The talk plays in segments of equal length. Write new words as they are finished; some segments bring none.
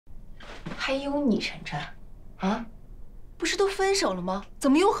还有你，晨晨，啊，不是都分手了吗？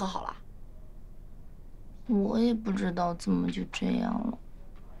怎么又和好了？我也不知道怎么就这样了。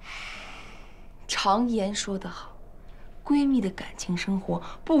常言说得好，闺蜜的感情生活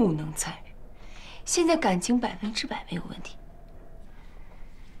不能参与。现在感情100%没有问题，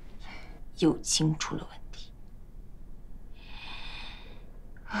友情出了问题。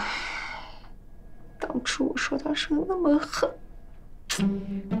唉，当初我说他是那么狠。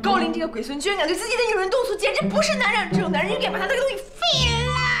高林这个鬼孙居然敢对自己的女人动粗，简直不是男人！这种男人应该把他那个东西废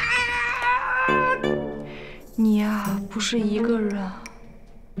了。你呀，不是一个人。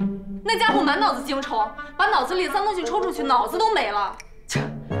那家伙满脑子精虫，把脑子里的脏东西抽出去，脑子都没了。切，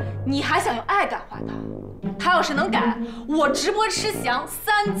你还想用爱感化他？他要是能改，我直播吃翔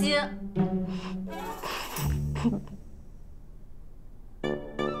3斤。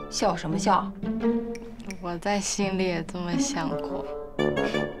笑什么笑？我在心里也这么想过。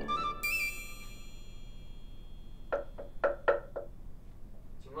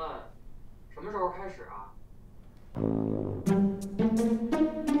请问什么时候开始啊？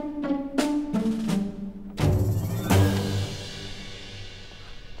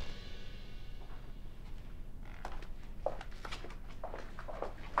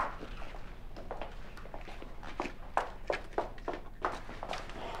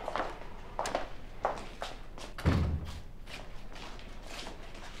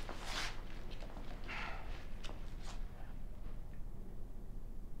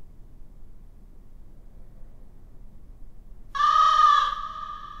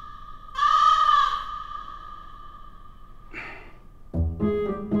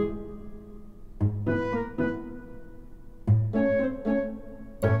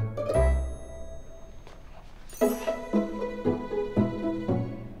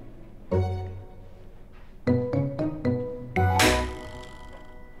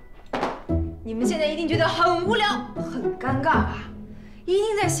你们现在一定觉得很无聊、很尴尬吧？一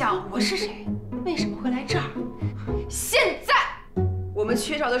定在想我是谁，为什么会来这儿？现在我们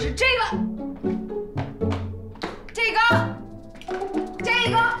缺少的是这个、这个、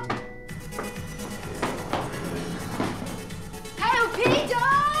还有啤酒，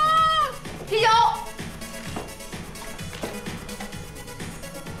啤酒。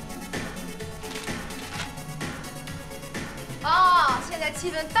啊，现在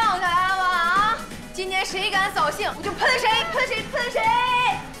气氛荡下来了吗？啊，今天谁敢扫兴，我就喷谁，喷谁，喷谁，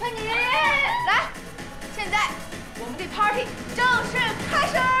喷你！来，现在我们这 party 正式开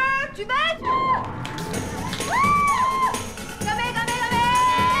始，举杯！干杯，干杯，干杯！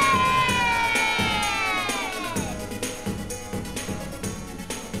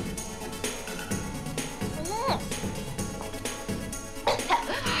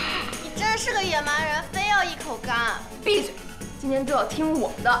你真是个野蛮人，非要一口干。闭嘴！今天都要听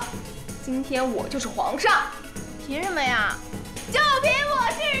我的，今天我就是皇上。凭什么呀？就凭我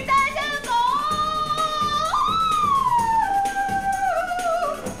是单身狗。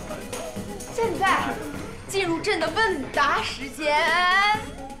现在进入朕的问答时间。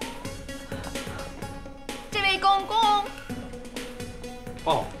这位公公。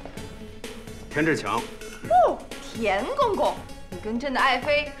哦，田志强。哦，田公公，你跟朕的爱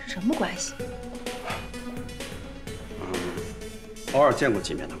妃是什么关系？偶尔见过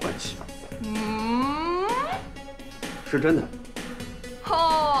几面的关系。嗯，是真的。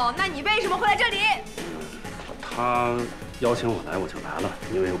哦，那你为什么会来这里？他邀请我来，我就来了，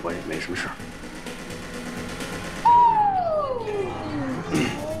因为我也没什么事儿。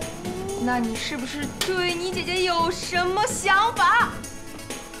那你是不是对你姐姐有什么想法？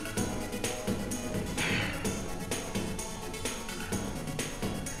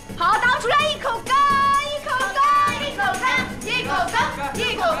好，倒出来一口干，一口干，一口干，一口干，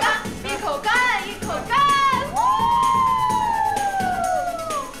一口干，一口干，一口干。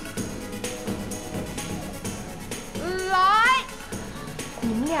来，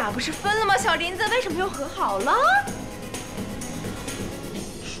你们俩不是分了吗？小林子为什么又和好了？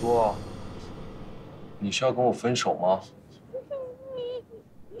说，你是要跟我分手吗？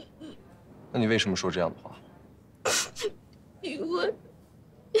那你为什么说这样的话？因为，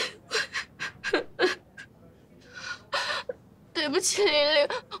对不起，玲玲，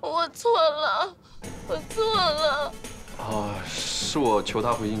我错了，我错了。啊，是我求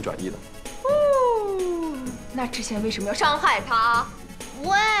他回心转意的。哦，那之前为什么要伤害他？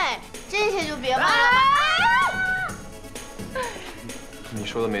喂，这些就别问了吧。你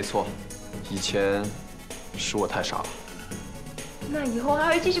说的没错，以前是我太傻了。那以后还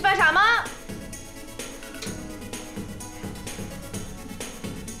会继续犯傻吗？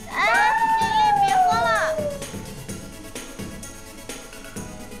哎，玲玲，别喝了。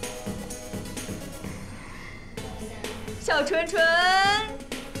小纯纯，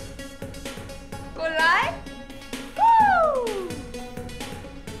过来。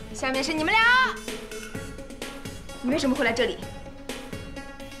下面是你们俩，你为什么会来这里？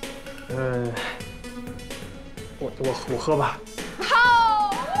我喝吧。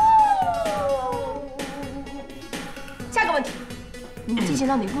好。下个问题，你们进行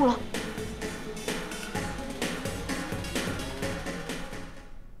到哪步了？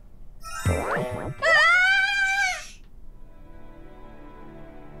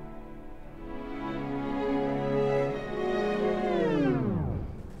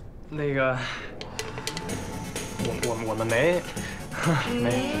那个，我们没。喝。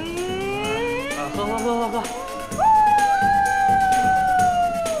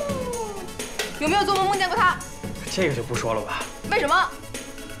有没有做梦梦见过他？这个就不说了吧。为什么？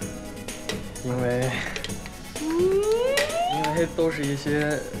因为都是一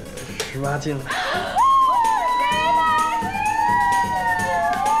些18禁的。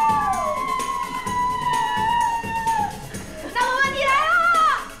那么问题来了，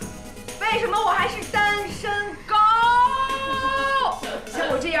为什么我还是单身狗？像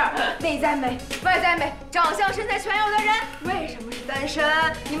我这样内在美、外在美、长相身材全有的人，为什么是单身？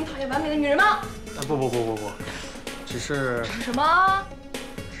你们讨厌完美的女人吗？不，只是什么？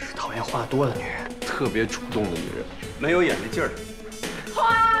只是讨厌话多的女人，特别主动的女人，没有眼力劲儿的。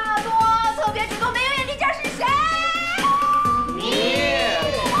话多、特别主动、没有眼力劲儿是谁？你。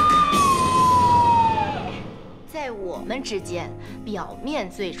在我们之间，表面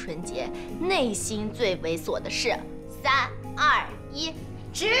最纯洁，内心最猥琐的是3、2、1，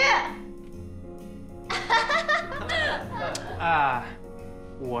止！哎，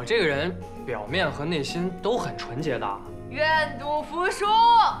我这个人表面和内心都很纯洁的。愿赌服输，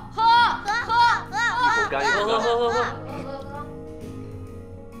喝。干一口，喝。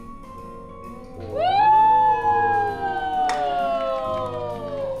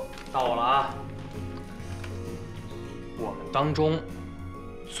到我了啊！我们当中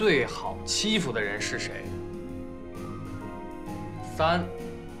最好欺负的人是谁？3、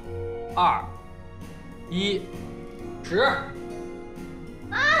2、1，止！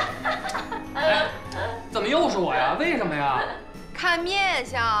哎，怎么又是我呀？为什么呀？看面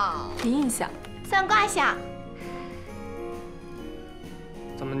相，凭印象。算卦象。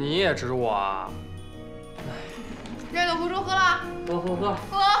怎么你也指我啊？愿赌服输，喝了。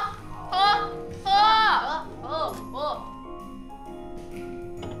喝。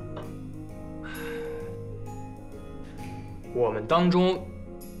我们当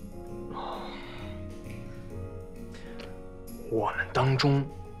中，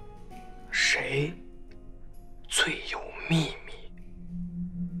谁最有秘密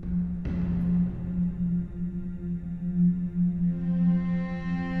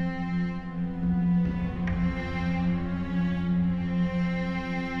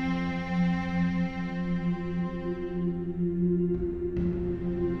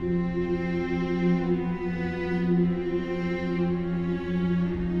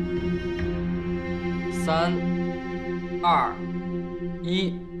？3、2、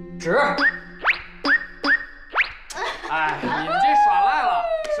1，止！哎，你们这耍赖了，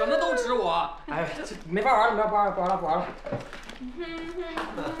什么都指我。哎，这没法玩了，不玩了。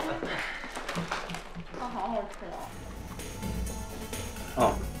它好好吃哦。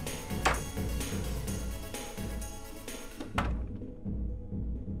哦。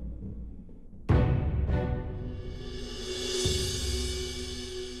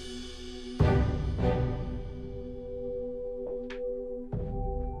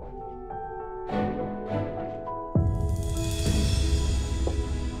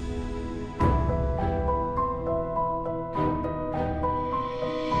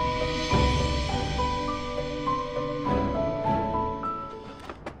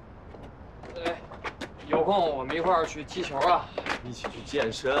有空我们一块儿去踢球啊！一起去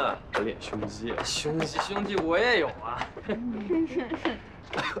健身啊，练胸肌。胸肌我也有啊。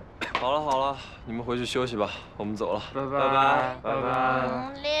好了，你们回去休息吧，我们走了，拜拜。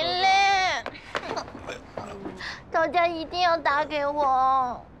琳琳，大家一定要打给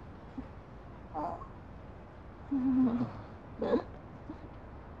我。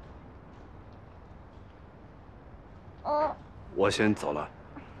我先走了，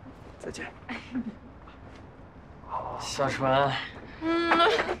再见。小纯，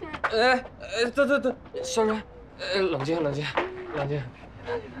对，小纯，冷静。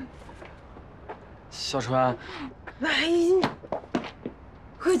小纯，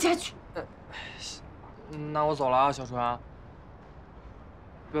回家去。那我走了啊，小纯。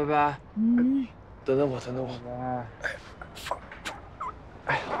拜拜。等等我。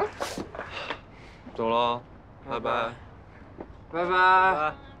走了，拜拜。拜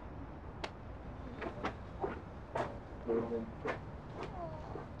拜。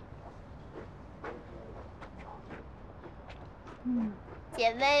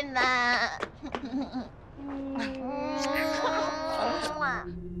姐妹们，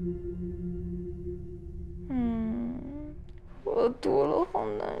我读了好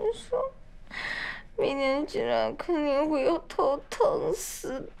难受，明天起来肯定会要头疼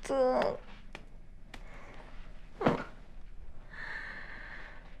死的。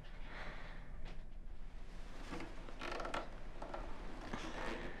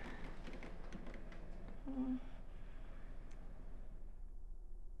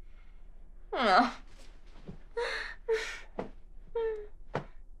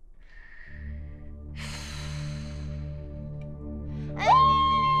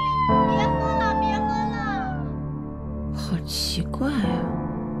别喝了，别喝了！好奇怪啊！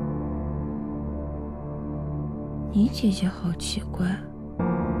你姐姐好奇怪，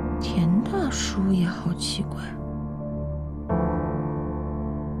田大叔也好奇怪，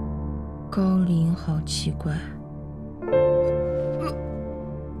高林好奇怪。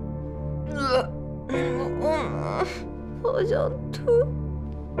好想吐。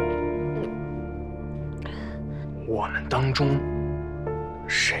我们当中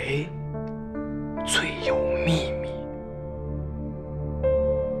谁最有秘密？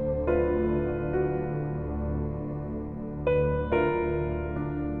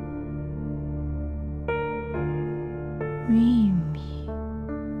秘密，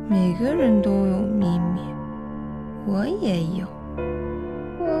每个人都有秘密，我也有。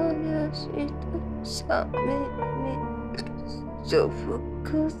我也是一个小秘密，就不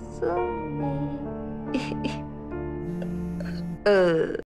告诉你。